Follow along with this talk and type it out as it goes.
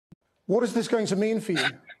What is this going to mean for you?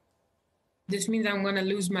 This means I'm going to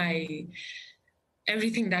lose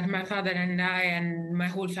everything that my father and I and my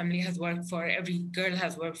whole family has worked for, every girl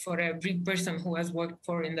has worked for, every person who has worked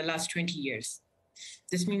for in the last 20 years.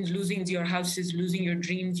 This means losing your houses, losing your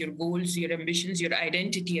dreams, your goals, your ambitions, your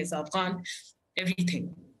identity as Afghan,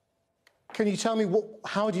 everything. Can you tell me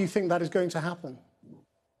how do you think that is going to happen?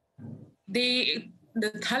 The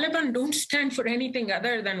Taliban don't stand for anything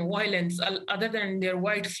other than violence, other than their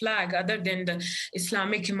white flag, other than the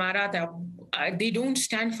Islamic Emirat. They don't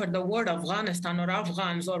stand for the word Afghanistan or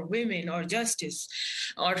Afghans or women or justice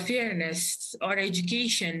or fairness or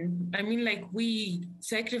education. I mean, like, we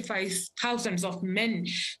sacrifice thousands of men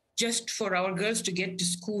just for our girls to get to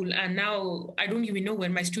school. And now I don't even know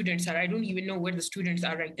where my students are. I don't even know where the students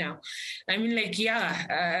are right now. I mean, like,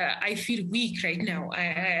 yeah, I feel weak right now.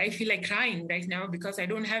 I feel like crying right now because I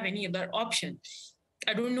don't have any other option.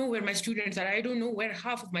 I don't know where my students are. I don't know where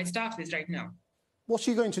half of my staff is right now. What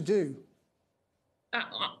are you going to do?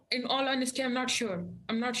 In all honesty, I'm not sure.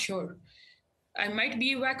 I'm not sure. I might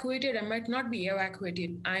be evacuated. I might not be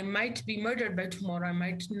evacuated. I might be murdered by tomorrow. I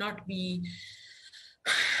might not be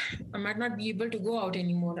able to go out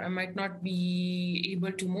anymore. I might not be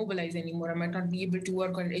able to mobilize anymore. I might not be able to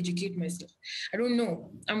work or educate myself. I don't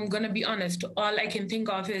know. I'm going to be honest. All I can think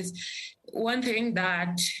of is one thing,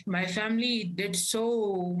 that my family did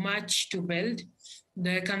so much to build.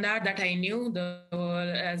 The Kandahar that I knew, the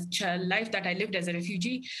life that I lived as a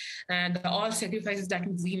refugee, and all sacrifices that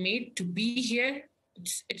we made to be here,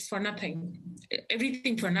 it's for nothing.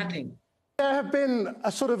 Everything for nothing. There have been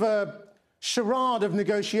a sort of a charade of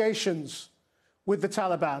negotiations with the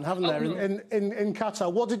Taliban, haven't there, in Qatar?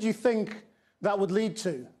 What did you think that would lead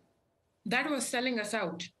to? That was selling us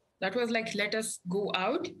out. That was like, let us go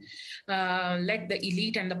out, let the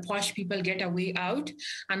elite and the posh people get a way out,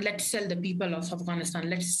 and let's sell the people of Afghanistan.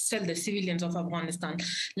 Let's sell the civilians of Afghanistan.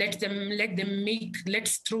 Let's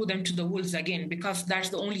throw them to the wolves again, because that's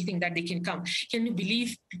the only thing that they can come. Can you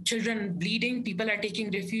believe children bleeding? People are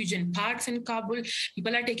taking refuge in parks in Kabul.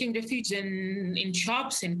 People are taking refuge in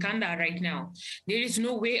shops in Kandahar right now. There is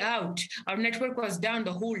no way out. Our network was down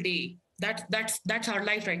the whole day. That's our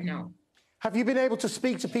life right now. Have you been able to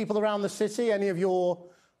speak to people around the city, any of your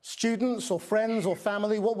students or friends or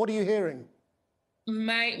family? What are you hearing?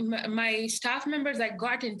 My staff members, I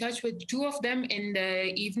got in touch with two of them in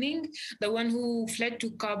the evening. The one who fled to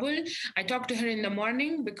Kabul, I talked to her in the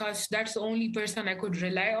morning because that's the only person I could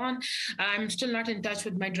rely on. I'm still not in touch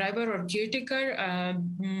with my driver or caretaker.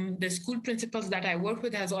 The school principals that I work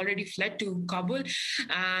with has already fled to Kabul,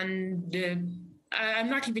 and I'm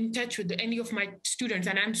not even in touch with any of my students,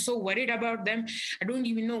 and I'm so worried about them. I don't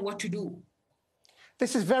even know what to do.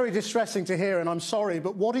 This is very distressing to hear, and I'm sorry,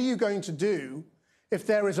 but what are you going to do if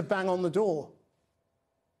there is a bang on the door?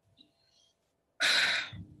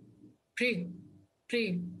 Pray.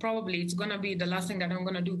 Probably it's going to be the last thing that I'm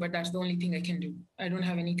going to do, but that's the only thing I can do. I don't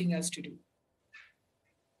have anything else to do.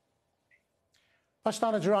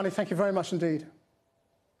 Ashraf Ghani, thank you very much indeed.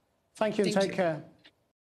 Thank you and take care.